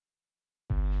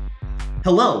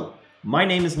Hello, my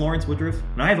name is Lawrence Woodruff,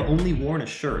 and I have only worn a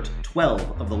shirt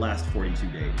 12 of the last 42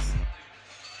 days.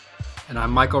 And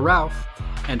I'm Michael Ralph,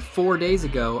 and 4 days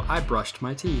ago I brushed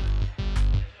my teeth.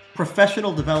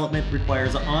 Professional development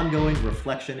requires ongoing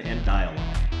reflection and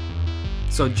dialogue.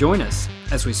 So join us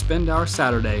as we spend our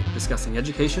Saturday discussing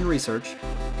education research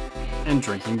and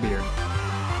drinking beer.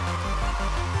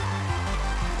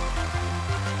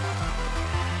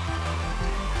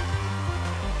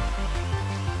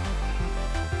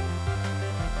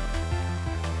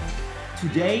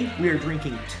 Today, we are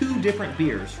drinking two different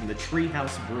beers from the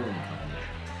Treehouse Brewing Company.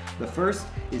 The first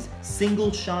is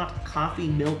Single Shot Coffee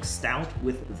Milk Stout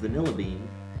with Vanilla Bean,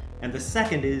 and the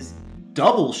second is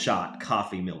Double Shot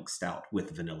Coffee Milk Stout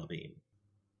with Vanilla Bean.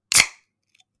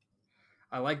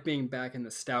 I like being back in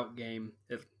the stout game.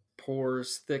 It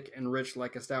pours thick and rich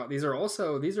like a stout. These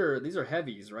are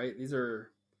heavies, right? These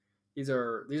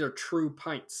are true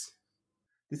pints.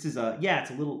 This is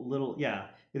it's a little.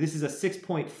 This is a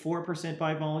 6.4%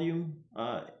 by volume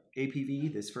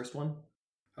APV, this first one.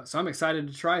 So I'm excited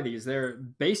to try these. They're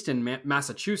based in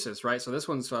Massachusetts, right? So this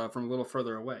one's from a little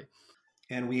further away.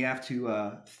 And we have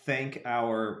to thank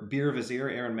our beer vizier,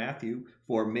 Aaron Matthew,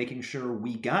 for making sure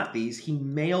we got these. He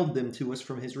mailed them to us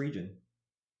from his region.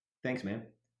 Thanks, man.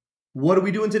 What are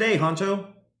we doing today, Honcho?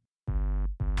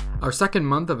 Our second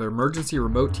month of emergency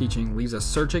remote teaching leaves us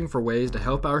searching for ways to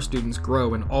help our students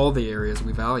grow in all the areas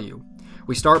we value.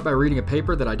 We start by reading a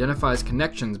paper that identifies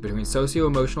connections between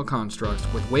socio-emotional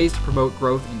constructs with ways to promote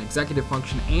growth in executive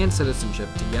function and citizenship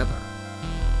together.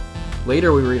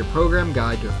 Later, we read a program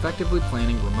guide to effectively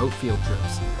planning remote field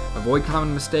trips, avoid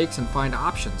common mistakes, and find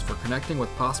options for connecting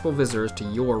with possible visitors to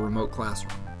your remote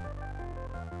classroom.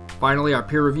 Finally, our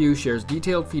peer review shares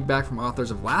detailed feedback from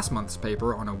authors of last month's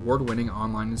paper on award-winning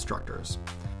online instructors.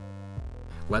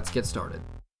 Let's get started.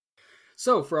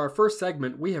 So, for our first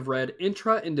segment, we have read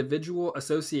Intra-Individual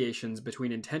Associations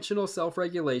Between Intentional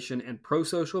Self-Regulation and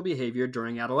Prosocial Behavior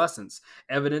During Adolescence,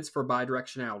 Evidence for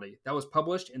Bidirectionality. That was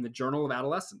published in the Journal of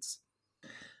Adolescence.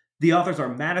 The authors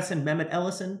are Madison Mehmet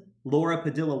Ellison, Laura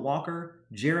Padilla Walker,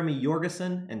 Jeremy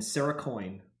Jorgensen, and Sarah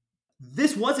Coyne.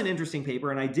 This was an interesting paper,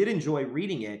 and I did enjoy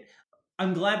reading it.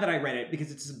 I'm glad that I read it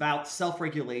because it's about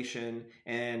self-regulation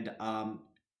and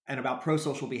about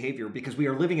prosocial behavior, because we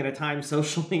are living in a time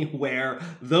socially where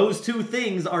those two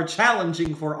things are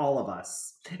challenging for all of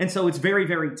us. And so it's very,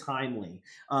 very timely.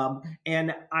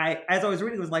 And as I was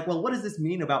reading, it was like, well, what does this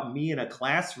mean about me in a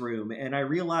classroom? And I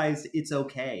realized it's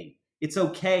okay. It's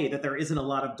okay that there isn't a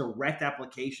lot of direct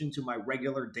application to my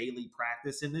regular daily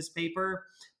practice in this paper,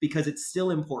 because it's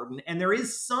still important. And there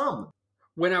is some.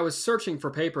 When I was searching for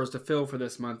papers to fill for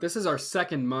this month, this is our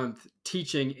second month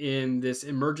teaching in this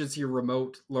emergency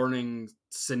remote learning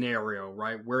scenario,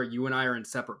 right? Where you and I are in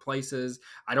separate places.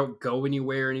 I don't go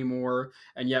anywhere anymore.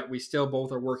 And yet we still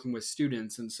both are working with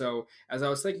students. And so as I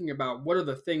was thinking about what are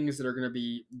the things that are going to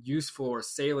be useful or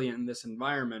salient in this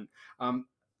environment,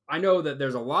 I know that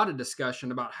there's a lot of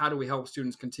discussion about how do we help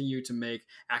students continue to make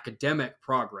academic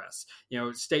progress.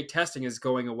 State testing is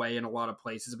going away in a lot of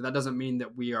places, but that doesn't mean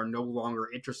that we are no longer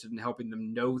interested in helping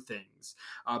them know things.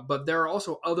 But there are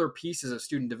also other pieces of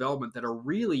student development that are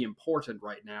really important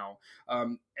right now.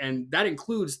 And that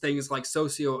includes things like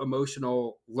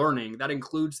socio-emotional learning. That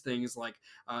includes things like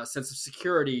sense of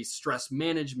security, stress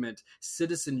management,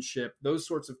 citizenship. Those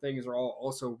sorts of things are all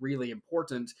also really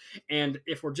important. And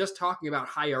if we're just talking about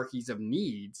hierarchies of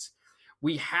needs,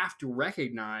 we have to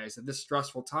recognize that this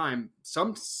stressful time,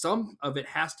 some of it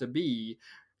has to be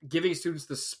giving students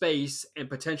the space and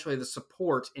potentially the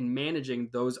support in managing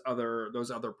those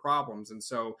other problems. And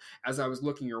so as I was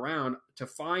looking around to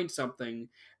find something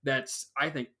that's, I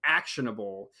think,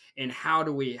 actionable in how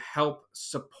do we help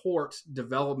support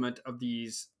development of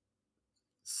these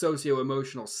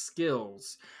socio-emotional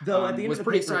skills, though at the end was of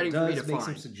the pretty paper, exciting for me to make find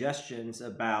some suggestions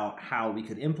about how we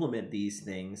could implement these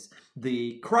things.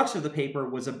 The crux of the paper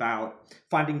was about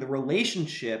finding the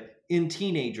relationship in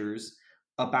teenagers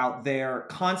about their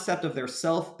concept of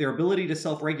their ability to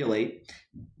self-regulate,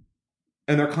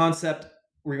 and their concept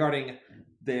regarding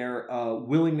their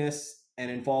willingness and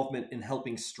involvement in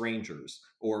helping strangers,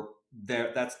 or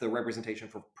that's the representation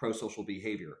for prosocial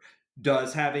behavior.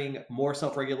 Does having more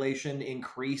self-regulation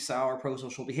increase our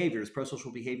prosocial behaviors?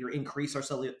 Prosocial behavior increase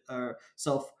our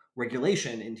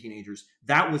self-regulation in teenagers?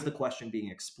 That was the question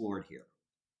being explored here.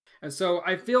 And so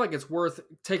I feel like it's worth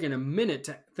taking a minute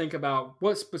to think about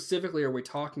what specifically are we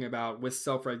talking about with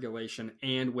self-regulation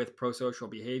and with pro-social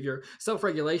behavior.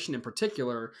 Self-regulation in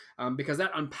particular, because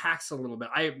that unpacks a little bit.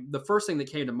 The first thing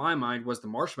that came to my mind was the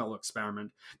marshmallow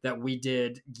experiment that we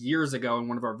did years ago in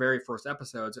one of our very first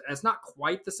episodes. And it's not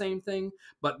quite the same thing,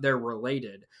 but they're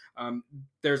related.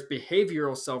 There's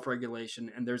behavioral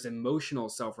self-regulation and there's emotional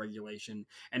self-regulation.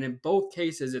 And in both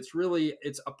cases,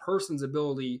 it's a person's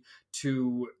ability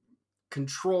to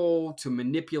control, to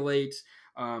manipulate,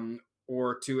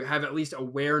 or to have at least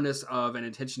awareness of and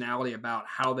intentionality about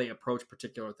how they approach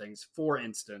particular things. For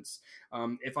instance,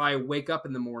 if I wake up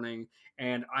in the morning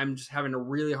and I'm just having a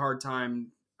really hard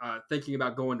time thinking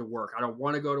about going to work, I don't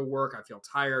want to go to work. I feel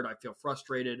tired. I feel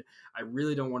frustrated. I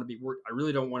really don't want to I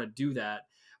really don't want to do that.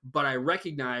 But I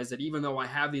recognize that even though I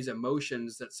have these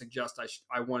emotions that suggest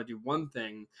I want to do one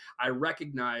thing, I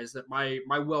recognize that my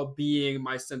well-being,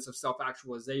 my sense of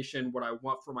self-actualization, what I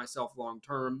want for myself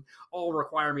long-term, all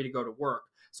require me to go to work.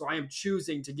 So I am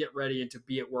choosing to get ready and to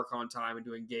be at work on time and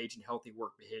to engage in healthy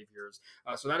work behaviors.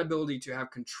 So that ability to have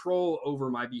control over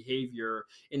my behavior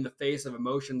in the face of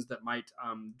emotions that might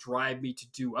drive me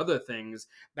to do other things,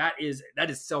 that is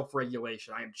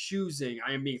self-regulation.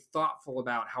 I am being thoughtful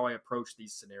about how I approach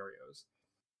these scenarios.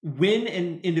 When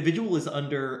an individual is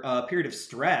under a period of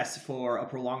stress for a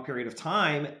prolonged period of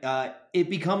time, it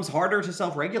becomes harder to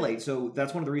self-regulate. So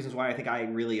that's one of the reasons why I think I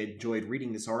really enjoyed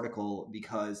reading this article,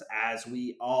 because as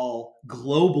we all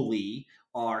globally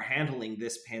are handling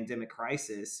this pandemic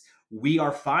crisis, we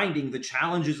are finding the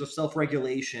challenges of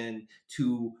self-regulation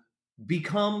to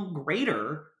become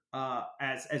greater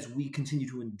as we continue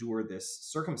to endure this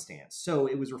circumstance. So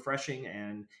it was refreshing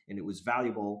and it was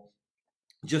valuable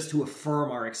just to affirm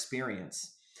our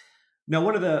experience. Now,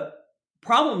 one of the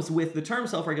problems with the term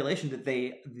self-regulation that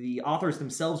the authors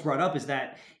themselves brought up is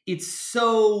that it's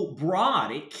so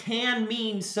broad. It can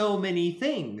mean so many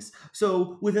things.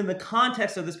 So within the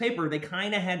context of this paper, they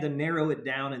kind of had to narrow it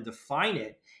down and define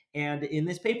it. And in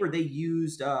this paper, they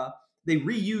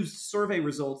reused survey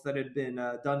results that had been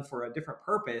done for a different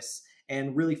purpose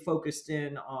and really focused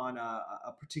in on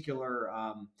a particular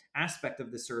aspect of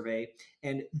the survey.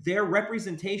 And their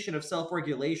representation of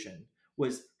self-regulation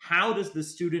was, how does the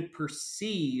student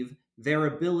perceive their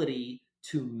ability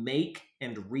to make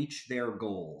and reach their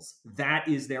goals? That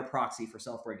is their proxy for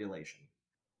self-regulation.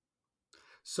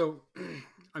 So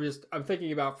I'm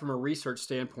thinking about from a research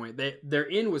standpoint, their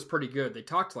in was pretty good. They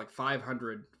talked to like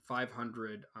 500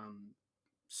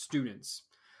 students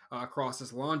across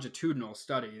this longitudinal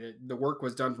study. The work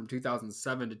was done from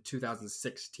 2007 to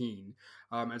 2016.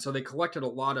 And so they collected a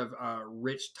lot of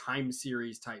rich time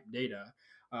series type data,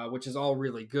 which is all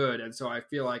really good. And so I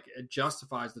feel like it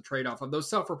justifies the trade-off of those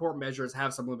self-report measures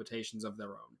have some limitations of their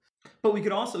own. But we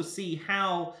could also see,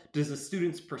 how does a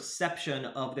student's perception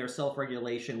of their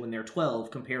self-regulation when they're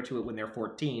 12 compare to it when they're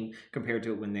 14, compared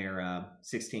to it when they're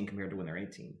 16, compared to when they're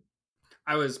 18.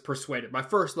 I was persuaded. My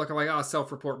first look, I'm like,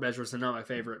 self-report measures are not my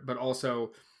favorite, but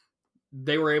also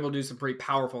they were able to do some pretty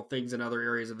powerful things in other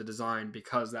areas of the design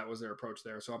because that was their approach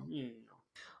there. So,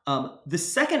 the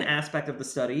second aspect of the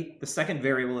study, the second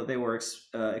variable that they were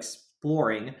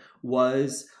exploring,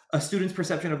 was a student's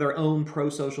perception of their own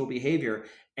pro-social behavior.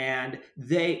 And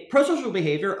pro-social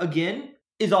behavior, again,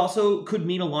 could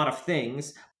mean a lot of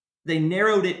things. They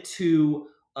narrowed it to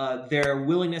their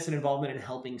willingness and involvement in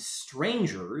helping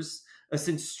strangers,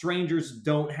 since strangers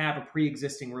don't have a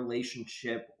pre-existing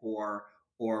relationship or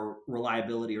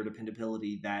reliability or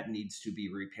dependability that needs to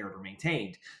be repaired or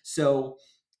maintained. So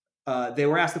they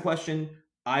were asked the question,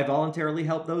 I voluntarily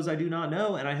help those I do not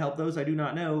know, and I help those I do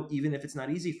not know, even if it's not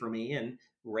easy for me, and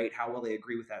rate how well they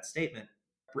agree with that statement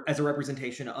as a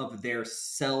representation of their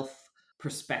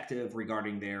self-perspective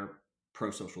regarding their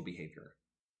pro-social behavior.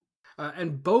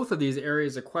 And both of these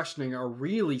areas of questioning are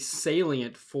really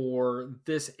salient for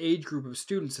this age group of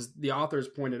students, as the authors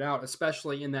pointed out,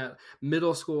 especially in that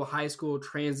middle school, high school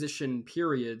transition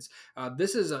periods.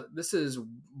 This is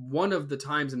one of the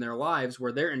times in their lives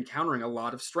where they're encountering a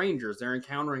lot of strangers. They're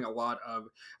encountering a lot of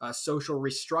social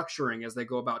restructuring as they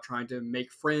go about trying to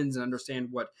make friends and understand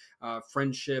what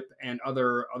friendship and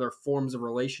other forms of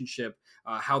relationship,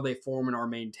 how they form and are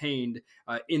maintained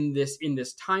in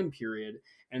this time period.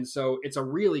 And so it's a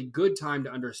really good time to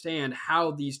understand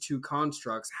how these two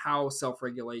constructs, how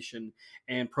self-regulation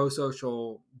and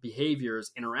pro-social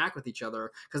behaviors interact with each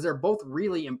other, because they're both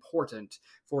really important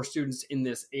for students in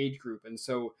this age group. And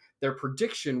so their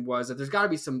prediction was that there's got to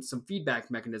be some feedback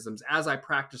mechanisms. As I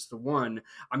practice the one,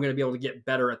 I'm going to be able to get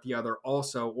better at the other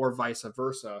also, or vice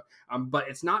versa. But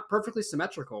it's not perfectly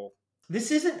symmetrical. This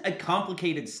isn't a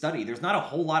complicated study. There's not a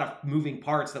whole lot of moving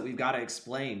parts that we've got to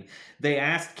explain. They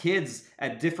asked kids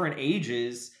at different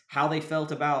ages how they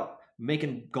felt about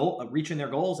reaching their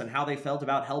goals and how they felt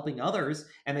about helping others,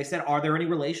 and they said, are there any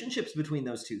relationships between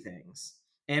those two things?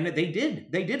 And they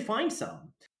did find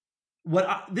some.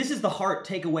 This is the heart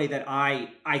takeaway that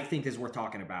I think is worth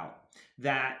talking about,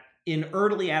 that in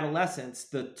early adolescence,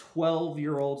 the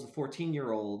 12-year-olds, the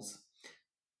 14-year-olds,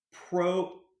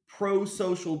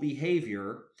 pro-social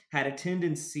behavior had a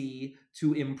tendency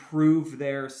to improve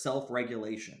their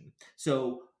self-regulation.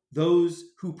 So those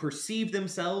who perceived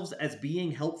themselves as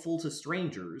being helpful to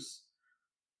strangers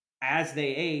as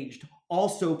they aged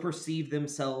also perceived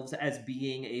themselves as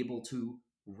being able to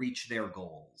reach their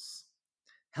goals.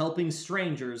 Helping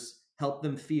strangers helped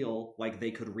them feel like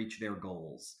they could reach their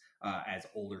goals as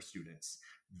older students.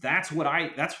 That's the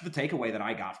takeaway that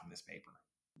I got from this paper.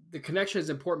 The connection is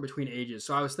important between ages.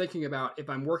 So I was thinking about, if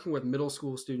I'm working with middle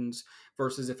school students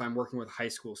versus if I'm working with high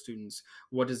school students,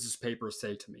 what does this paper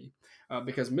say to me?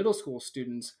 Because middle school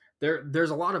students, there's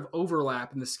a lot of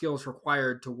overlap in the skills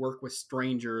required to work with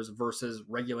strangers versus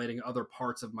regulating other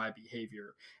parts of my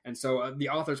behavior. And so the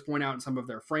authors point out in some of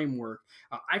their framework,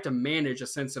 I have to manage a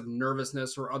sense of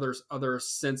nervousness or other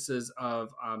senses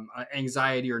of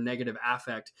anxiety or negative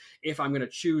affect if I'm going to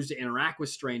choose to interact with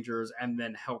strangers and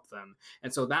then help them.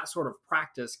 And so that sort of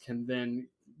practice can then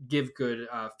give good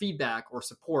feedback or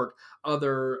support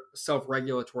other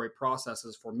self-regulatory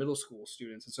processes for middle school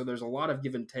students. And so there's a lot of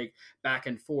give and take back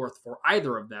and forth for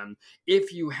either of them.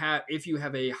 If you have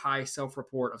a high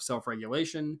self-report of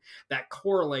self-regulation, that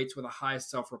correlates with a high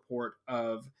self-report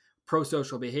of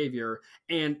pro-social behavior,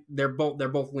 and they're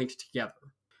both linked together.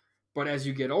 But as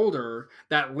you get older,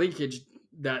 that linkage,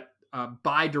 that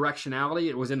bi-directionality,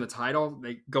 it was in the title,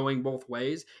 going both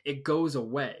ways, it goes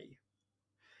away.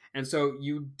 And so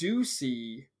you do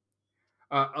see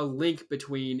a link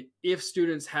between, if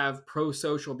students have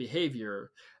pro-social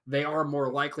behavior, they are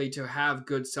more likely to have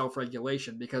good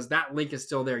self-regulation, because that link is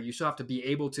still there. You still have to be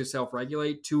able to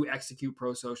self-regulate to execute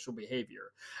pro-social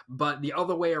behavior. But the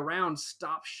other way around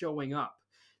stops showing up.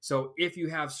 So if you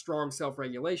have strong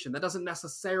self-regulation, that doesn't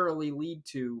necessarily lead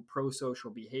to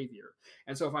pro-social behavior.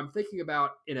 And so if I'm thinking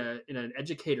about in an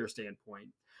educator standpoint,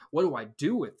 what do I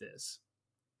do with this?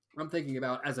 I'm thinking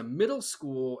about, as a middle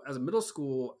school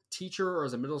teacher, or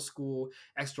as a middle school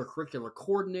extracurricular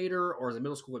coordinator, or as a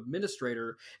middle school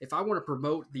administrator, if I want to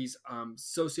promote these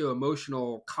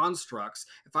socio-emotional constructs,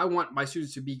 if I want my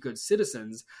students to be good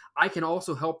citizens, I can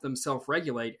also help them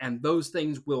self-regulate, and those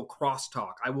things will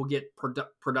crosstalk. I will get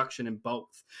production in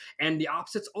both. And the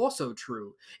opposite's also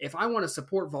true. If I want to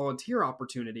support volunteer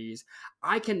opportunities,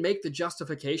 I can make the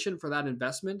justification for that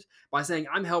investment by saying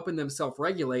I'm helping them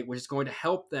self-regulate, which is going to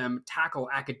help them tackle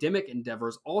academic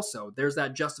endeavors also. There's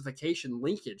that justification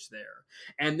linkage there.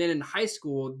 And then in high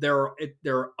school, there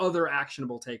are other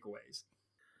actionable takeaways.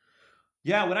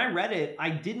 Yeah, when I read it,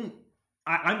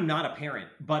 I'm not a parent,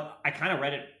 but I kind of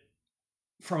read it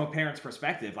from a parent's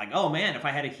perspective. Like, oh man, if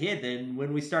I had a kid, then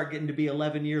when we start getting to be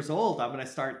 11 years old, I'm going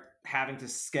to start having to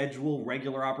schedule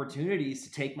regular opportunities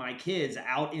to take my kids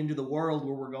out into the world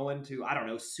where we're going to, I don't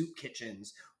know, soup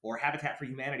kitchens or Habitat for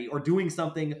Humanity, or doing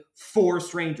something for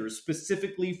strangers,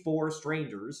 specifically for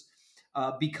strangers,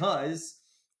 because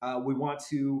we want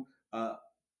to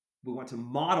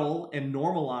model and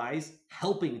normalize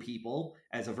helping people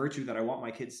as a virtue that I want my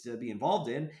kids to be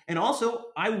involved in. And also,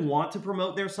 I want to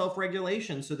promote their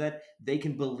self-regulation so that they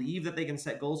can believe that they can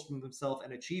set goals for themselves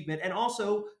and achievement, and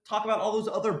also talk about all those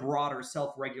other broader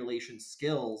self-regulation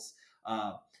skills,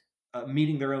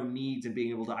 meeting their own needs and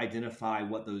being able to identify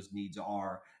what those needs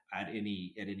are at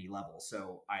any level.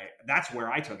 So that's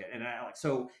where I took it. And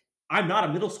so I'm not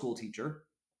a middle school teacher,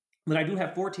 but I do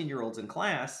have 14-year-olds in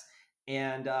class.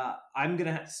 And I'm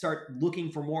going to start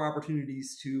looking for more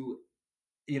opportunities to,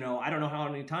 I don't know how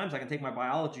many times I can take my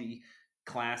biology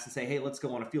class and say, hey, let's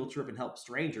go on a field trip and help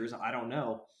strangers. I don't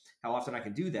know how often I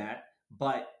can do that,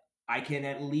 but I can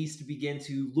at least begin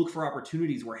to look for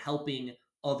opportunities where helping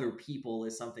other people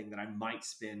is something that I might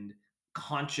spend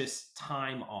conscious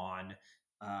time on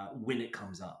when it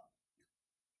comes up.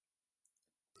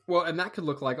 Well, and that could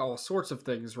look like all sorts of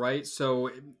things, right? So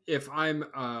if I'm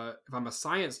a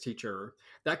science teacher,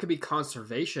 that could be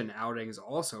conservation outings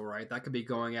also, right? That could be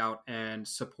going out and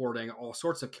supporting all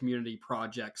sorts of community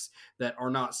projects that are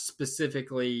not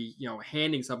specifically,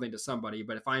 handing something to somebody,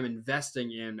 but if I'm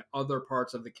investing in other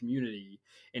parts of the community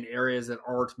in areas that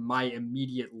aren't my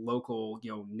immediate local,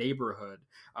 neighborhood,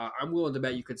 I'm willing to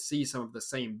bet you could see some of the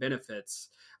same benefits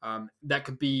that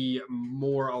could be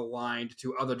more aligned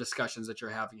to other discussions that you're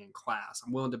having having in class.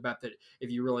 I'm willing to bet that if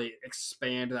you really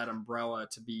expand that umbrella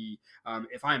to be,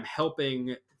 if I'm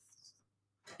helping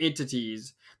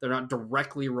entities that are not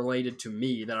directly related to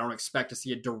me, that I don't expect to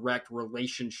see a direct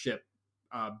relationship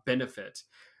benefit,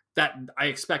 that I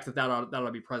expect that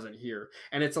that'll be present here.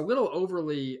 And it's a little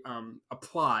overly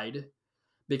applied,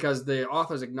 because the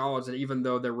authors acknowledge that even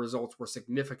though their results were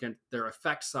significant, their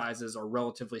effect sizes are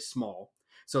relatively small.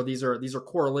 So these are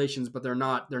correlations, but they're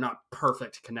not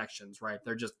perfect connections, right?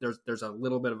 They're just there's a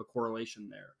little bit of a correlation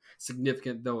there,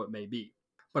 significant though it may be.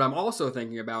 But I'm also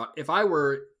thinking about, if I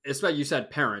were, especially you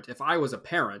said parent, if I was a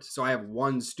parent, so I have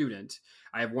one student,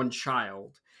 I have one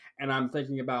child, and I'm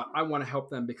thinking about, I want to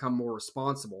help them become more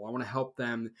responsible. I want to help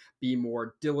them be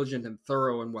more diligent and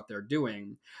thorough in what they're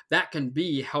doing. That can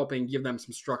be helping give them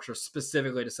some structure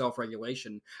specifically to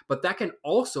self-regulation, but that can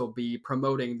also be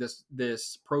promoting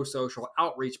this pro-social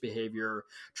outreach behavior,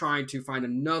 trying to find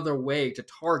another way to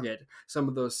target some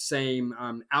of those same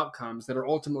outcomes that are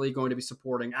ultimately going to be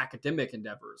supporting academic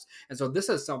endeavors. And so this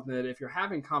is something that if you're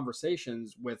having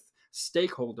conversations with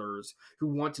stakeholders who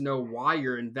want to know why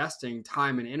you're investing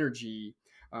time and energy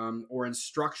or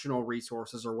instructional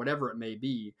resources or whatever it may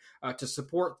be to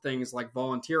support things like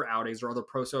volunteer outings or other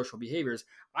pro-social behaviors,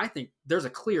 I think there's a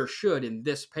clear should in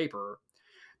this paper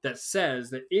that says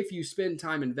that if you spend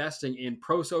time investing in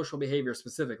pro-social behavior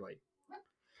specifically,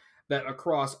 that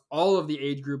across all of the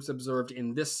age groups observed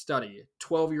in this study,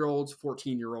 12-year-olds,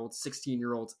 14-year-olds,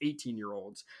 16-year-olds,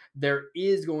 18-year-olds, there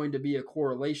is going to be a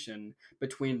correlation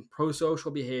between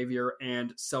pro-social behavior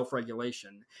and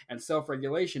self-regulation. And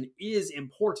self-regulation is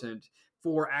important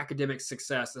for academic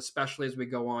success, especially as we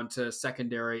go on to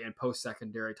secondary and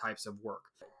post-secondary types of work.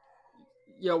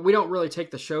 We don't really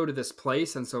take the show to this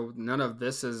place, and so none of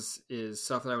this is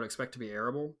stuff that I would expect to be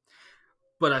airable.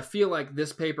 But I feel like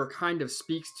this paper kind of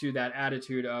speaks to that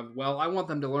attitude of, well, I want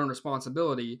them to learn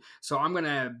responsibility, so I'm going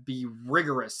to be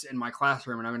rigorous in my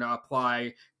classroom, and I'm going to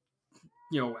apply,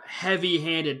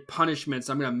 heavy-handed punishments.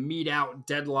 I'm going to mete out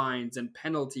deadlines and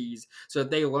penalties so that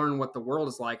they learn what the world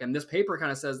is like. And this paper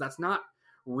kind of says that's not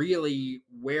really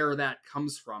where that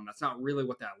comes from. That's not really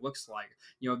what that looks like.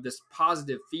 This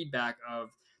positive feedback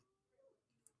of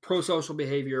pro-social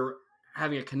behavior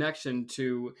having a connection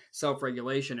to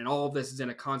self-regulation, and all of this is in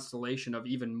a constellation of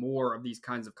even more of these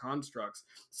kinds of constructs,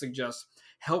 suggests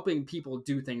helping people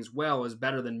do things well is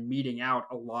better than meting out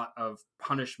a lot of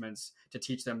punishments to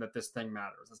teach them that this thing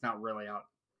matters. It's not really out.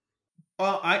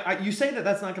 Well, you say that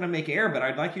that's not going to make air, but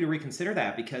I'd like you to reconsider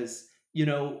that, because,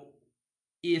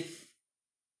 if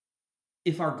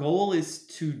our goal is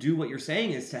to do what you're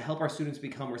saying, is to help our students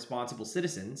become responsible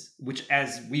citizens, which,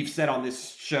 as we've said on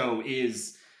this show,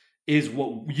 is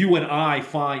what you and I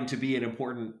find to be an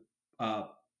important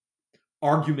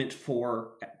argument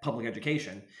for public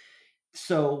education.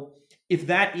 So if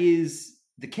that is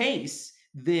the case,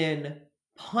 then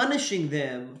punishing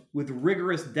them with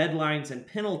rigorous deadlines and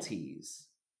penalties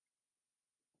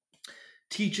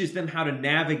teaches them how to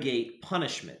navigate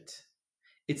punishment.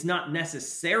 It's not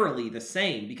necessarily the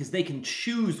same, because they can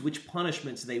choose which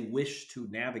punishments they wish to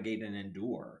navigate and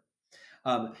endure.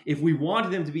 If we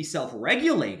want them to be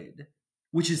self-regulated,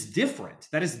 which is different,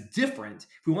 that is different.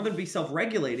 If we want them to be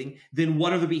self-regulating, then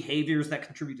what are the behaviors that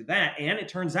contribute to that? And it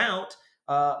turns out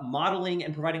modeling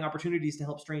and providing opportunities to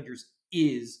help strangers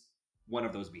is one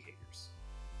of those behaviors.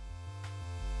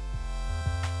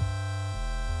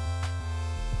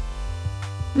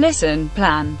 Listen,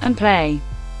 plan, and play.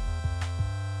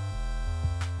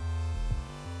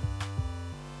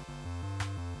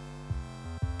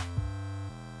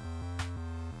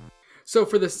 So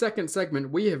for the second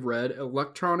segment, we have read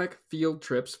Electronic Field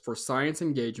Trips for Science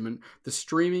Engagement, the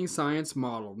Streaming Science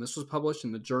Model. And this was published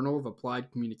in the Journal of Applied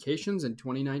Communications in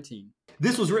 2019.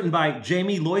 This was written by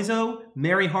Jamie Loiseau,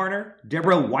 Mary Harner,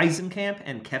 Deborah Weisenkamp,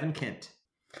 and Kevin Kent.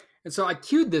 And so I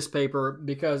cued this paper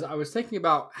because I was thinking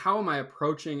about how am I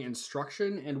approaching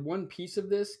instruction, and one piece of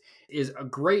this is a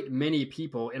great many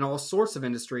people in all sorts of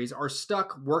industries are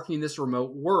stuck working this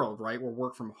remote world, right? We're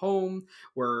work from home,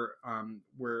 we're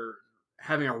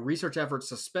having our research efforts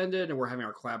suspended, and we're having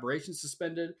our collaboration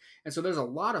suspended. And so there's a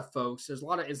lot of folks, there's a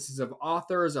lot of instances of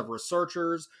authors, of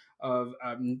researchers, of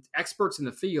experts in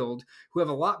the field who have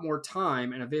a lot more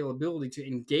time and availability to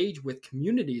engage with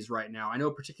communities right now. I know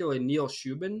particularly Neil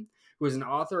Shubin, who is an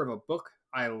author of a book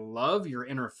I love, Your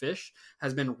Inner Fish,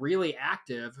 has been really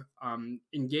active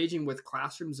engaging with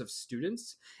classrooms of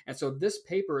students. And so this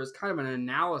paper is kind of an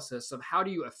analysis of how do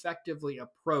you effectively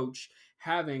approach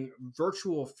having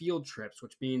virtual field trips,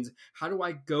 which means how do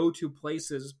I go to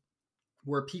places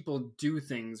where people do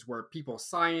things, where people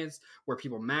science, where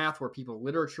people math, where people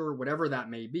literature, whatever that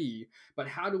may be. But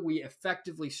how do we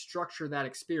effectively structure that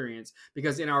experience?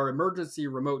 Because in our emergency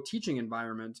remote teaching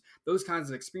environment, those kinds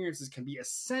of experiences can be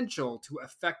essential to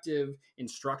effective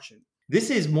instruction. This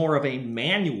is more of a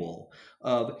manual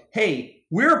of, hey,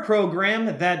 we're a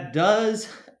program that does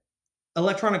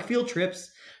electronic field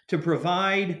trips to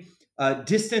provide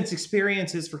distance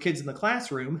experiences for kids in the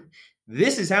classroom.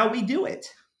 This is how we do it.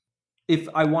 If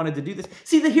I wanted to do this.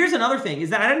 See, here's another thing,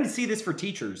 is that I didn't see this for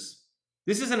teachers.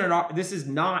 This is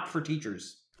not for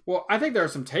teachers. Well, I think there are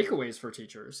some takeaways for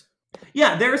teachers.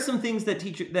 Yeah, there are some things that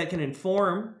that can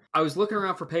inform. I was looking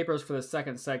around for papers for the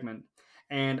second segment,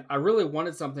 and I really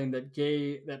wanted something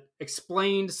that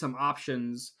explained some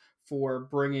options for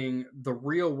bringing the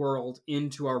real world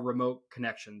into our remote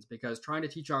connections, because trying to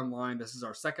teach online, this is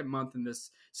our second month in this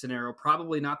scenario,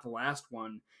 probably not the last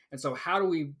one. And so how do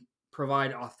we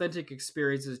provide authentic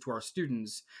experiences to our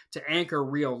students to anchor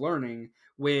real learning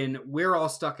when we're all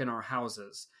stuck in our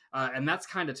houses? And that's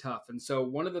kind of tough. And so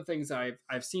one of the things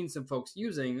I've seen some folks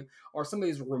using are some of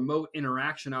these remote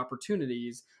interaction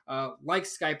opportunities, like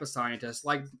Skype a Scientist,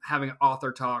 like having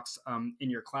author talks in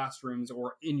your classrooms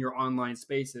or in your online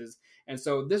spaces. And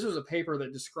so this was a paper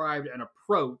that described an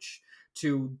approach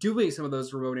to doing some of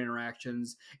those remote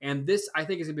interactions. And this, I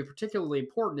think, is going to be particularly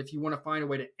important if you want to find a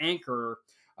way to anchor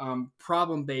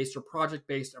problem-based or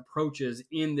project-based approaches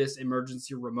in this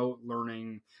emergency remote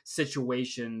learning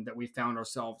situation that we found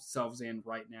ourselves in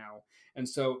right now. And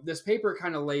so this paper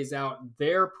kind of lays out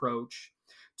their approach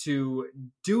to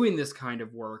doing this kind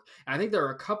of work. And I think there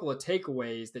are a couple of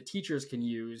takeaways that teachers can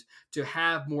use to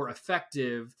have more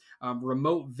effective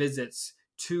remote visits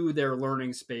to their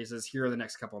learning spaces here in the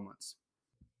next couple of months.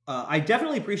 I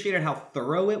definitely appreciated how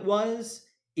thorough it was.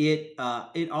 It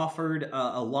offered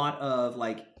a lot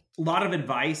of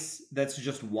advice that's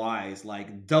just wise,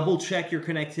 like double check your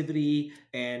connectivity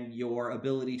and your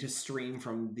ability to stream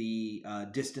from the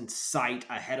distance site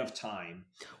ahead of time.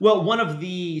 Well, one of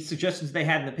the suggestions they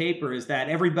had in the paper is that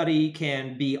everybody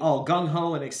can be all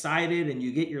gung-ho and excited, and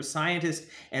you get your scientist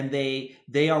and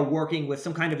they are working with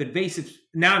some kind of invasive,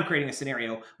 now I'm creating a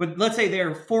scenario, but let's say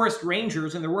they're forest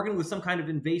rangers and they're working with some kind of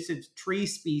invasive tree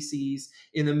species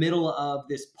in the middle of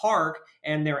this park,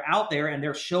 and they're out there and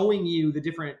they're showing you the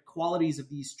different qualities of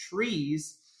these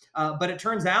trees. But it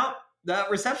turns out the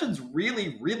reception's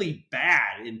really, really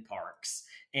bad in parks.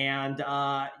 And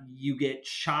you get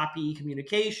choppy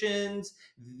communications,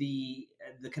 the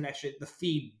connection, the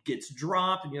feed gets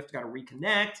dropped, and you have to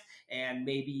reconnect, and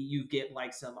maybe you get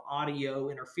like some audio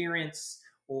interference,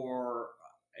 or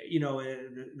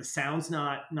the sound's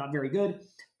not very good.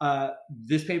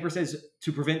 This paper says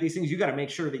to prevent these things, you got to make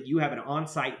sure that you have an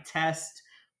on-site test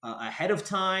ahead of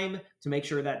time to make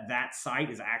sure that that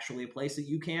site is actually a place that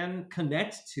you can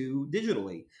connect to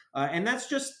digitally. And that's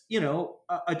just,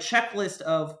 a checklist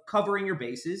of covering your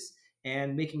bases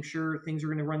and making sure things are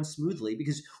going to run smoothly.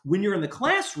 Because when you're in the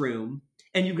classroom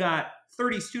and you've got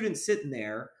 30 students sitting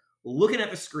there looking at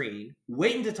the screen,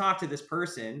 waiting to talk to this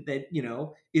person that,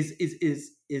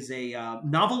 is a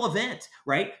novel event,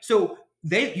 right? So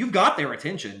you've got their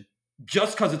attention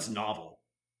just because it's novel.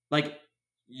 Like,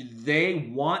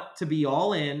 they want to be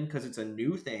all in because it's a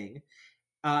new thing.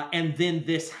 And then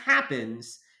this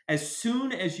happens. As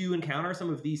soon as you encounter some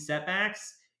of these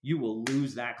setbacks, you will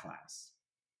lose that class.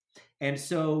 And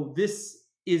so this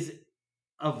is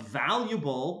a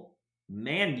valuable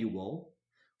manual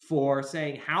for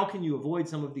saying, how can you avoid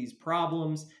some of these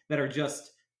problems that are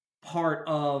just part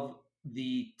of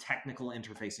the technical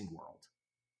interfacing world?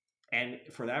 And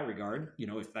for that regard,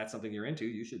 if that's something you're into,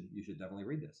 you should definitely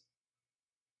read this.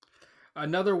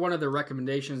 Another one of the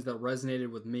recommendations that resonated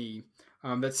with me,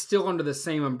 that's still under the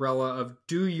same umbrella of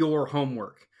do your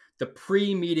homework. The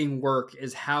pre-meeting work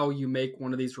is how you make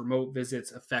one of these remote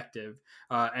visits effective.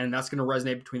 And that's going to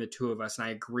resonate between the two of us. And I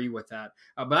agree with that.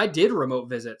 But I did remote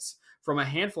visits from a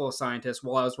handful of scientists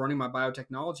while I was running my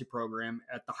biotechnology program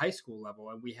at the high school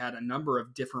level. And we had a number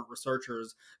of different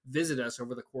researchers visit us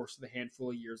over the course of the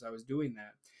handful of years I was doing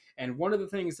that. And one of the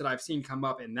things that I've seen come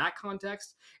up in that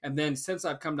context, and then since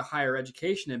I've come to higher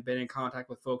education and been in contact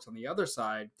with folks on the other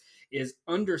side, is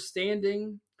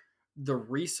understanding the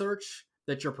research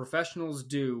that your professionals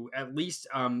do, at least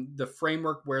the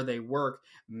framework where they work,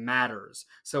 matters.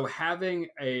 So having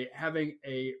a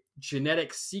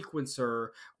genetic sequencer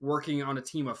working on a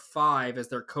team of 5 as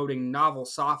they're coding novel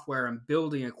software and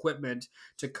building equipment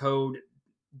to code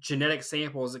genetic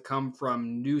samples that come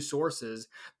from new sources,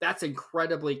 that's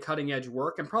incredibly cutting edge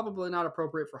work and probably not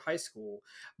appropriate for high school.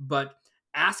 But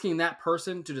asking that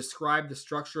person to describe the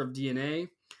structure of DNA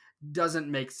doesn't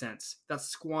make sense. That's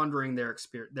squandering their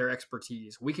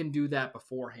expertise. We can do that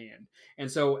beforehand.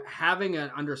 And so having an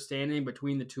understanding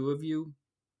between the two of you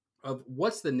of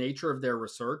what's the nature of their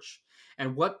research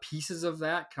and what pieces of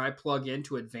that can I plug in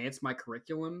to advance my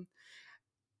curriculum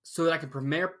so that I can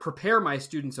prepare my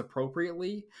students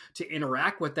appropriately to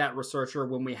interact with that researcher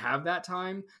when we have that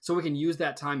time, so we can use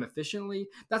that time efficiently.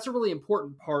 That's a really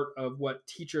important part of what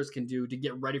teachers can do to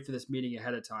get ready for this meeting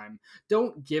ahead of time.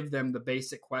 Don't give them the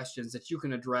basic questions that you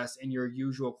can address in your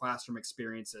usual classroom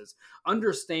experiences.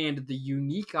 Understand the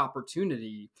unique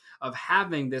opportunity of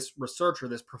having this researcher,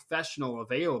 this professional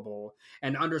available,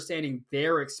 and understanding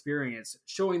their experience,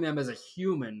 showing them as a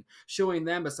human, showing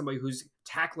them as somebody who's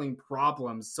tackling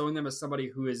problems, showing them as somebody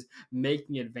who is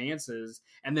making advances,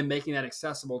 and then making that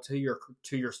accessible to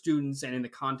your students and in the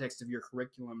context of your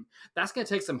curriculum. That's going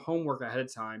to take some homework ahead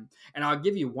of time. And I'll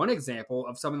give you one example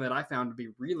of something that I found to be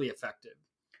really effective.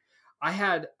 I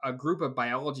had a group of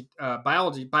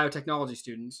biotechnology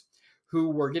students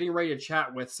who were getting ready to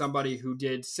chat with somebody who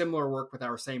did similar work with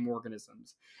our same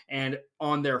organisms. And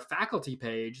on their faculty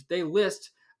page, they list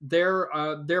their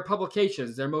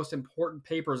publications, their most important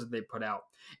papers that they put out.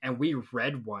 And we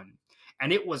read one.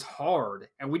 And it was hard.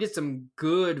 And we did some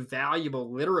good,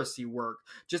 valuable literacy work,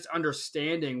 just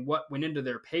understanding what went into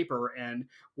their paper and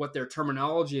what their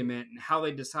terminology meant and how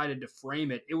they decided to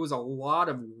frame it. It was a lot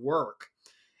of work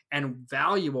and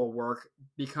valuable work,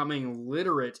 becoming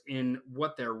literate in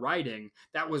what they're writing.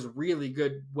 That was really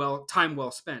good, time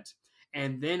well spent.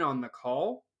 And then on the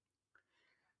call,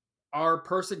 our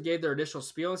person gave their initial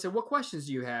spiel and said, "What questions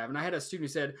do you have?" And I had a student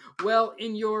who said, "Well,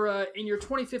 in your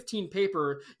 2015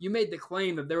 paper, you made the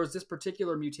claim that there was this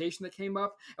particular mutation that came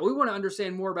up, and we want to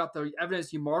understand more about the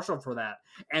evidence you marshaled for that."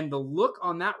 And the look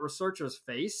on that researcher's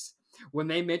face when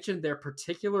they mentioned their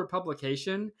particular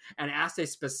publication and asked a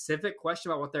specific question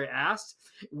about what they asked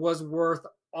was worth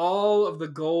all of the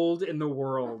gold in the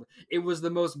world. It was the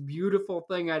most beautiful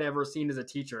thing I'd ever seen as a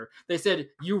teacher. They said,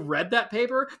 "You read that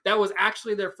paper?" That was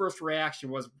actually their first reaction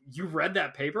was, "You read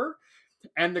that paper?"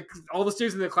 And all the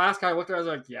students in the class kind of looked at us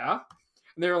like, "Yeah."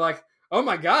 And they were like, "Oh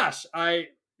my gosh,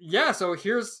 so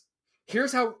here's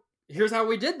how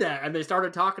we did that." And they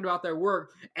started talking about their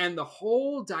work, and the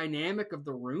whole dynamic of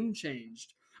the room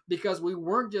changed because we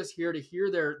weren't just here to hear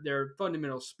their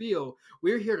fundamental spiel.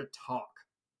 We were here to talk.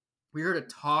 We're here to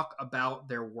talk about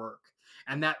their work.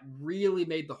 And that really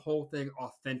made the whole thing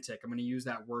authentic. I'm going to use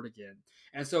that word again.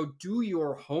 And so do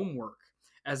your homework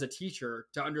as a teacher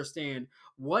to understand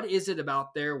what is it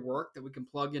about their work that we can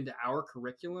plug into our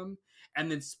curriculum,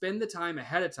 and then spend the time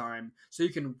ahead of time so you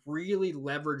can really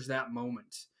leverage that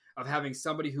moment of having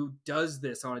somebody who does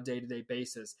this on a day-to-day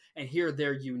basis and hear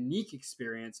their unique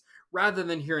experience rather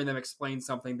than hearing them explain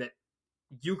something that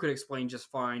you could explain just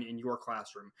fine in your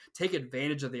classroom. Take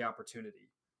advantage of the opportunity.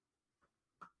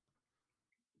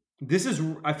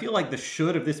 I feel like the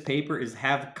should of this paper is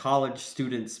have college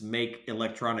students make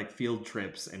electronic field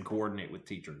trips and coordinate with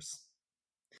teachers.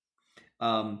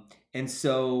 And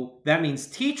so that means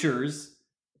teachers,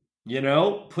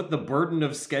 put the burden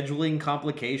of scheduling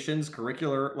complications,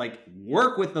 curricular,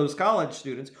 work with those college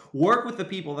students, work with the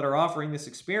people that are offering this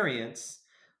experience,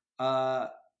 to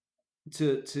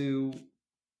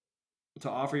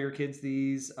offer your kids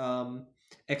these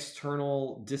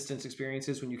external distance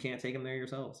experiences when you can't take them there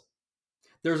yourselves.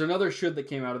 There's another should that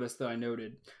came out of this that I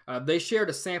noted. They shared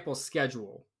a sample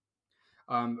schedule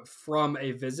from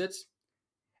a visit,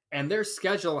 and their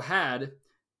schedule had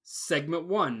segment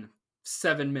 1,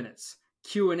 7 minutes,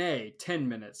 Q&A, 10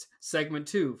 minutes, segment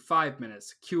 2, 5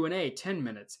 minutes, Q&A, 10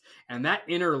 minutes. And that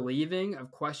interleaving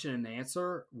of question and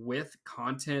answer with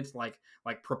content like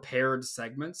prepared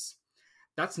segments,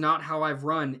 that's not how I've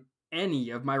run any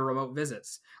of my remote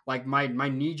visits. Like my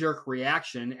knee-jerk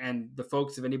reaction, and the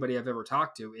folks of anybody I've ever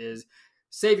talked to, is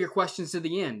save your questions to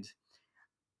the end.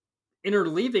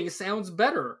 Interleaving sounds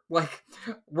better. Like,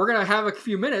 we're going to have a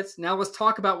few minutes. Now let's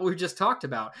talk about what we just talked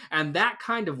about. And that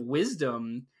kind of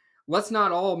wisdom, let's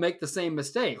not all make the same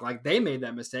mistake. Like, they made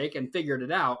that mistake and figured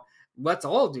it out. Let's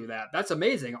all do that. That's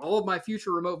amazing. All of my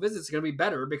future remote visits are going to be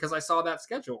better because I saw that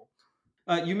schedule.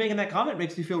 You making that comment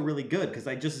makes me feel really good because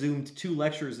I just Zoomed 2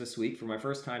 lectures this week for my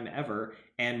first time ever.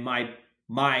 And my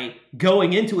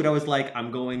going into it, I was like,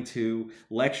 I'm going to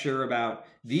lecture about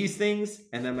these things,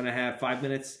 and then I'm going to have 5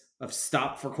 minutes of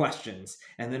stop for questions.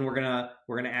 And then we're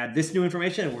gonna add this new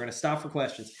information, and we're going to stop for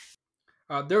questions.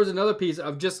 There was another piece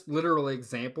of just literal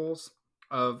examples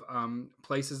of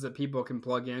places that people can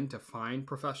plug in to find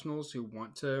professionals who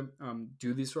want to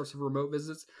do these sorts of remote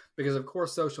visits, because of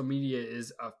course social media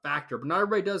is a factor, but not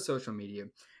everybody does social media.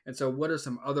 And so what are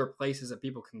some other places that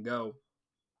people can go?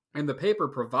 And the paper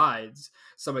provides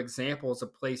some examples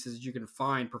of places you can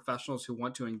find professionals who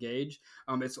want to engage.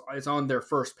 It's on their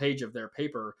first page of their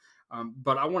paper.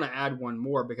 But I want to add one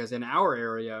more, because in our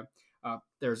area,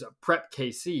 there's a Prep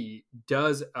KC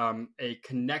does a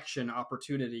connection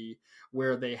opportunity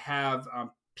where they have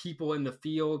people in the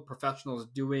field, professionals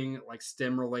doing like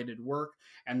STEM related work,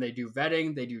 and they do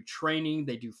vetting, they do training,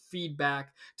 they do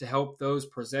feedback to help those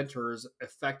presenters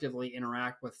effectively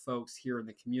interact with folks here in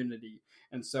the community.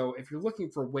 And so if you're looking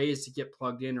for ways to get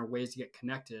plugged in or ways to get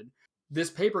connected, this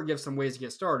paper gives some ways to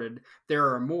get started.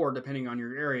 There are more depending on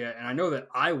your area. And I know that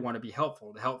I want to be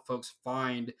helpful to help folks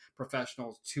find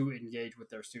professionals to engage with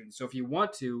their students. So if you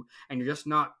want to, and you just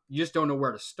don't know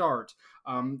where to start,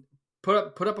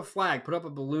 put up a flag, put up a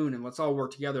balloon, and let's all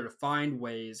work together to find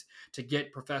ways to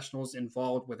get professionals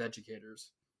involved with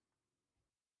educators.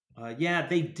 Yeah,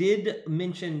 they did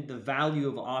mention the value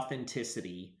of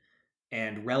authenticity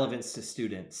and relevance to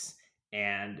students.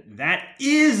 And that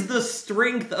is the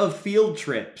strength of field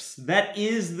trips. That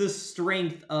is the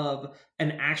strength of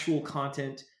an actual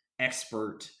content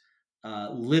expert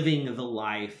living the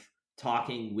life,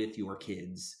 talking with your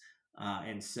kids.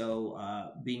 And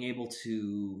so being able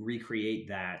to recreate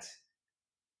that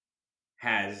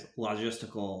has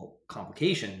logistical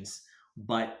complications,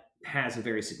 but has a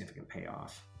very significant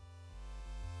payoff.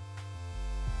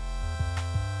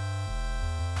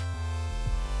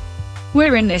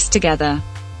 We're in this together.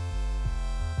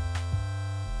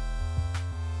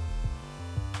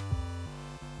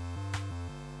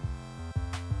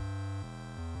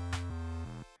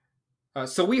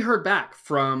 So we heard back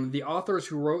from the authors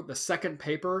who wrote the second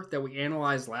paper that we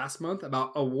analyzed last month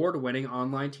about award-winning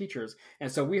online teachers. And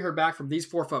so we heard back from these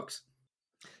 4 folks.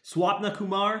 Swapna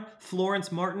Kumar,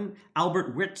 Florence Martin,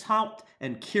 Albert Ritzhaupt,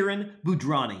 and Kiran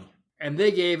Budrani. And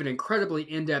they gave an incredibly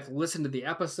in-depth listen to the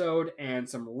episode and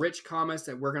some rich comments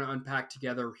that we're going to unpack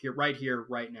together here,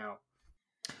 right now.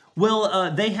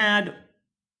 Well, they had,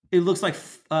 it looks like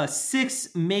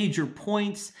 6 major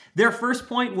points. Their first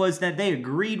point was that they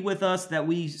agreed with us that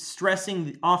we stressing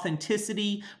the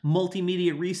authenticity,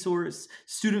 multimedia resource,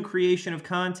 student creation of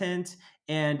content,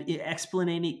 and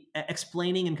explaining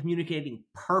and communicating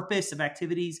purpose of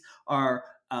activities are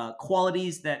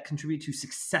qualities that contribute to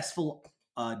successful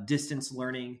distance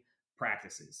learning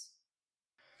practices.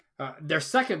 Their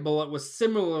second bullet was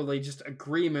similarly just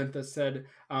agreement that said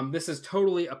this is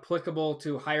totally applicable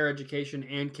to higher education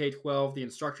and K-12. The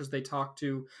instructors they talked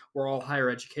to were all higher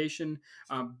education,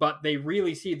 but they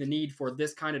really see the need for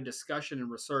this kind of discussion and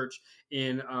research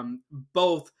in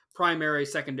both primary,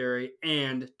 secondary,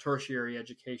 and tertiary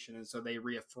education. And so they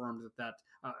reaffirmed that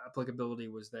applicability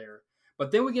was there.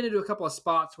 But then we get into a couple of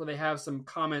spots where they have some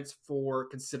comments for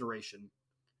consideration.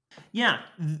 Yeah,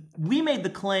 we made the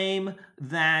claim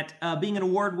that being an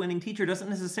award-winning teacher doesn't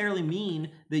necessarily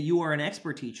mean that you are an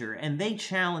expert teacher, and they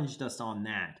challenged us on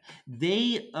that.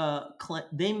 They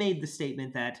made the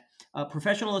statement that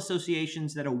professional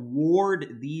associations that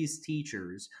award these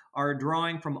teachers are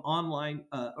drawing from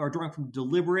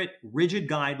deliberate, rigid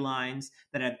guidelines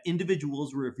that have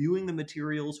individuals reviewing the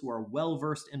materials who are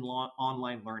well-versed in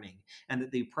online learning, and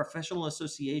that the professional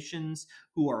associations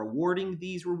who are awarding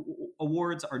these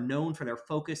awards are known for their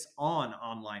focus on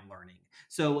online learning.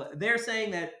 So they're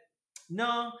saying that,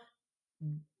 no,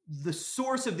 the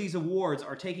source of these awards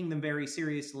are taking them very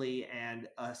seriously and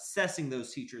assessing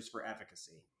those teachers for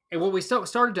efficacy. And what we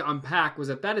started to unpack was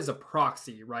that is a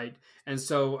proxy, right? And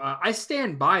so I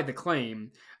stand by the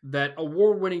claim that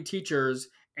award-winning teachers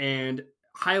and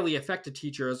highly effective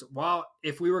teachers, while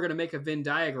if we were going to make a Venn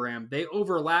diagram, they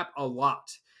overlap a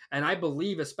lot. And I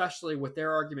believe, especially with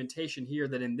their argumentation here,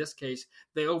 that in this case,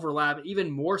 they overlap even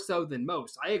more so than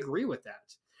most. I agree with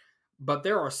that. But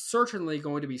there are certainly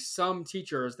going to be some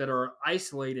teachers that are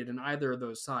isolated in either of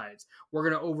those sides. We're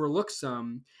going to overlook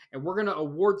some, and we're going to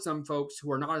award some folks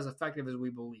who are not as effective as we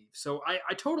believe. So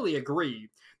I totally agree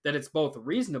that it's both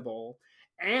reasonable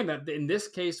and that in this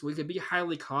case, we could be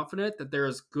highly confident that there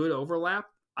is good overlap.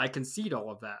 I concede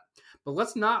all of that. But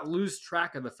let's not lose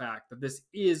track of the fact that this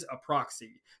is a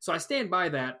proxy. So I stand by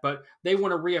that, but they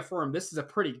want to reaffirm this is a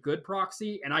pretty good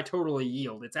proxy, and I totally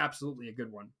yield. It's absolutely a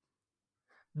good one.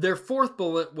 Their fourth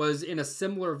bullet was in a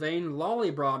similar vein.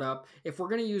 Lolly brought up, if we're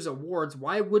going to use awards,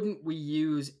 why wouldn't we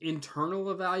use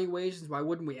internal evaluations? Why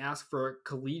wouldn't we ask for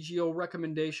collegial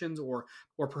recommendations or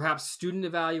perhaps student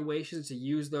evaluations to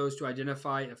use those to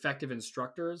identify effective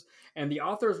instructors? And the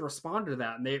authors responded to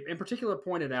that. And they in particular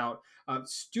pointed out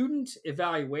student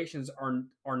evaluations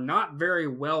are not very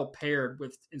well paired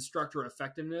with instructor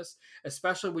effectiveness,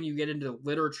 especially when you get into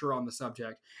literature on the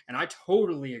subject. And I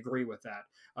totally agree with that.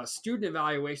 Student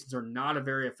evaluations evaluations are not a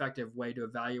very effective way to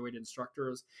evaluate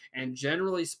instructors. And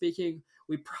generally speaking,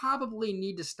 we probably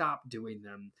need to stop doing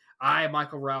them. I,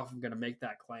 Michael Ralph, am going to make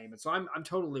that claim. And so I'm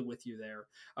totally with you there.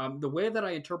 The way that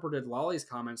I interpreted Lolly's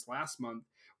comments last month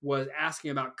was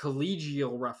asking about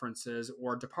collegial references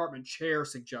or department chair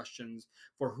suggestions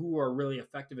for who are really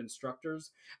effective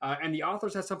instructors. And the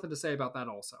authors have something to say about that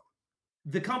also.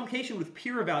 The complication with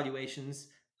peer evaluations,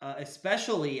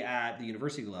 especially at the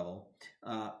university level,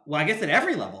 well, I guess at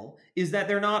every level, is that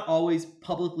they're not always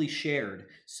publicly shared.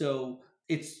 So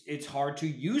it's hard to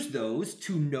use those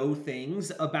to know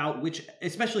things about which,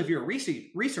 especially if you're a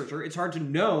researcher, it's hard to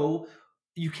know.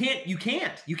 You can't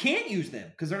use them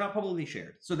because they're not publicly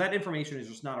shared. So that information is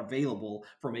just not available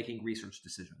for making research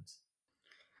decisions.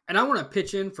 And I want to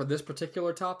pitch in for this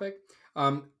particular topic.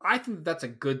 I think that's a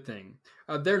good thing.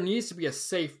 There needs to be a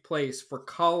safe place for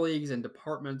colleagues and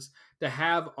departments to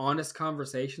have honest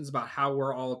conversations about how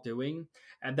we're all doing.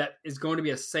 And that is going to be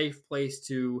a safe place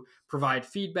to provide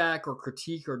feedback or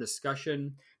critique or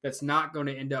discussion that's not going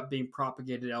to end up being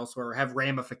propagated elsewhere or have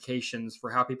ramifications for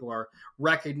how people are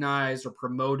recognized or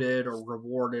promoted or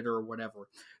rewarded or whatever.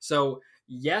 So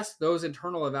yes, those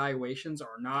internal evaluations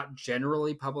are not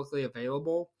generally publicly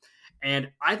available. And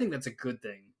I think that's a good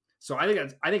thing. So I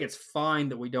think it's fine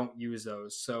that we don't use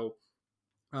those. So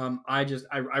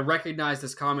I recognize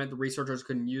this comment. The researchers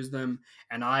couldn't use them,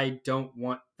 and I don't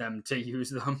want them to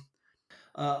use them.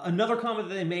 Another comment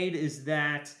that they made is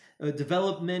that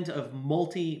development of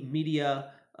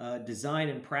multimedia design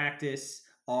and practice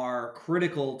are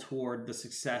critical toward the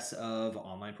success of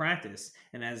online practice.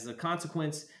 And as a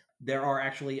consequence, there are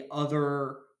actually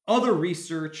other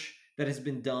research that has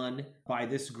been done by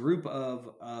this group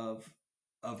of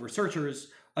researchers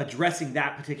addressing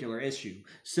that particular issue.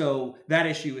 So that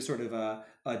issue is sort of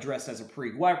addressed as a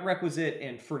prerequisite,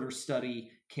 and further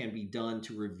study can be done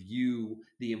to review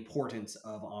the importance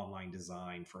of online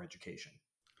design for education.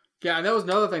 Yeah, and that was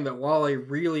another thing that Lolly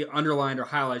really underlined or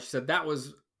highlighted. She said that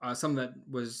was something that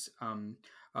was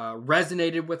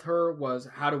resonated with her, was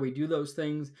how do we do those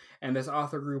things? And this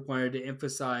author group wanted to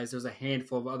emphasize there's a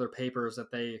handful of other papers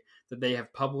that they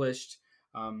have published,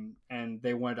 and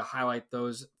they wanted to highlight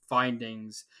those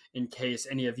findings in case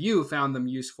any of you found them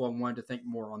useful and wanted to think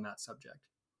more on that subject.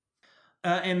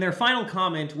 And their final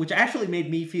comment, which actually made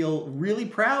me feel really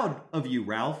proud of you,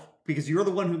 Ralph, because you're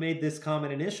the one who made this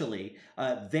comment initially.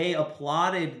 They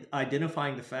applauded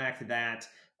identifying the fact that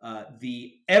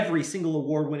every single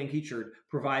award-winning teacher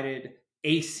provided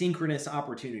asynchronous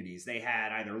opportunities. They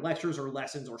had either lectures or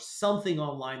lessons or something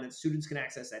online that students can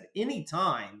access at any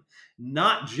time,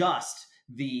 not just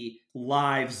the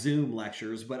live Zoom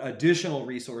lectures, but additional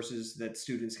resources that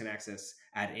students can access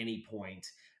at any point.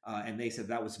 And they said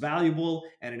that was valuable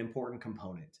and an important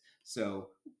component. So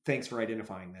thanks for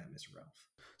identifying that, Mr. Ralph.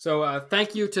 So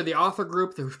thank you to the author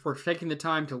group for taking the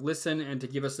time to listen and to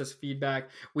give us this feedback.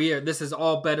 This is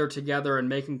all better together, and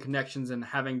making connections and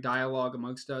having dialogue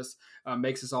amongst us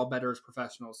makes us all better as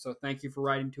professionals. So thank you for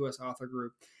writing to us, author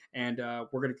group. And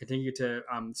we're going to continue to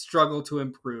struggle to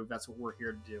improve. That's what we're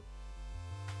here to do.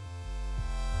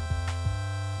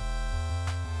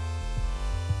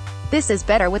 This is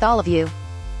better with all of you.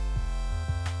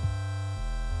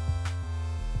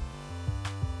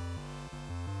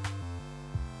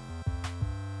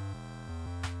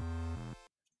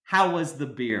 How was the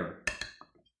beer?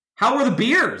 How were the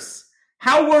beers?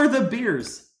 How were the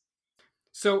beers?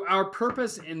 So our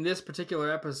purpose in this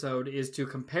particular episode is to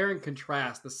compare and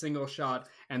contrast the single shot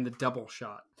and the double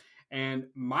shot. And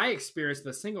my experience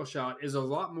with the single shot is a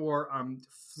lot more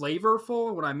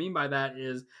flavorful. What I mean by that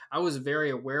is I was very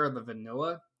aware of the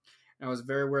vanilla, and I was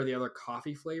very aware of the other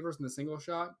coffee flavors in the single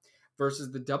shot,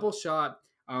 versus the double shot.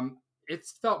 It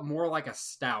felt more like a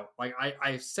stout. Like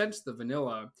I sensed the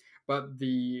vanilla, but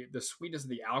the sweetness of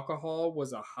the alcohol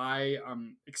was a high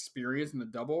experience in the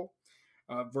double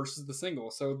versus the single.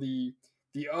 So the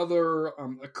other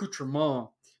accoutrement,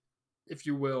 if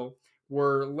you will,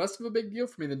 were less of a big deal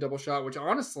for me than double shot, which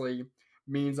honestly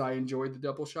means I enjoyed the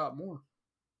double shot more.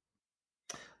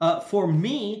 For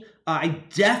me, I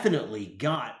definitely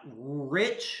got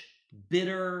rich,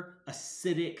 bitter,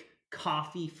 acidic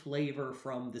coffee flavor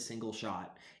from the single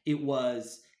shot. It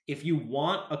was, if you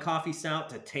want a coffee stout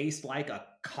to taste like a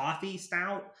coffee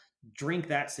stout, drink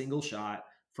that single shot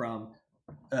from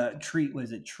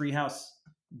Treehouse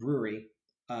Brewery.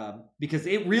 Because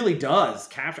it really does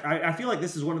capture. I feel like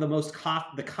this is one of the most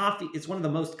coffee. It's one of the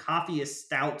most coffeeist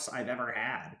stouts I've ever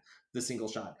had. The single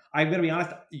shot. I'm going to be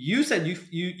honest. You said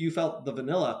you felt the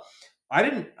vanilla. I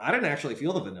didn't actually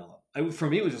feel the vanilla. For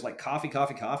me, it was just like coffee.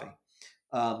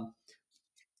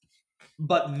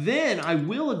 But then I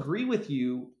will agree with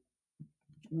you.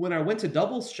 When I went to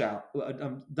double shot,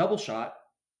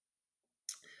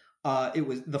 it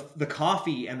was the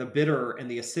coffee and the bitter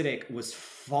and the acidic was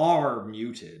far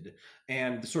muted,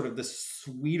 and sort of the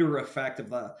sweeter effect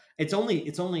of it's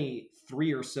only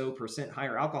 3% or so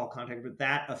higher alcohol content, but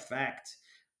that effect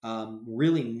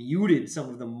really muted some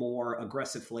of the more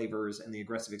aggressive flavors and the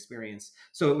aggressive experience.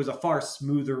 So it was a far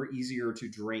smoother, easier to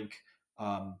drink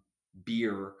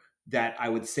beer that I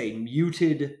would say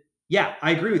muted. Yeah,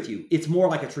 I agree with you. It's more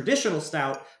like a traditional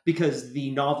stout because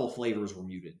the novel flavors were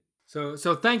muted. So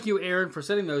thank you, Aaron, for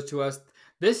sending those to us.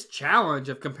 This challenge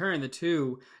of comparing the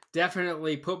two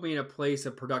definitely put me in a place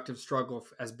of productive struggle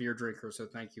as beer drinker. So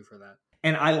thank you for that.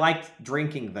 And I liked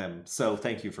drinking them, so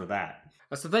thank you for that.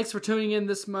 So thanks for tuning in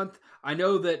this month. I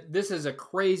know that this is a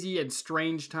crazy and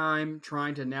strange time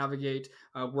trying to navigate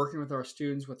working with our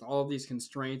students with all of these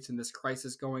constraints and this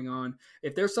crisis going on.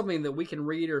 If there's something that we can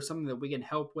read or something that we can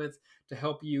help with to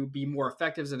help you be more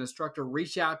effective as an instructor,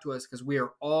 reach out to us because we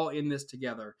are all in this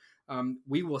together.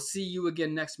 We will see you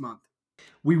again next month.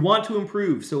 We want to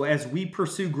improve, so as we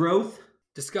pursue growth,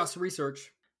 discuss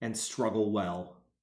research, and struggle well.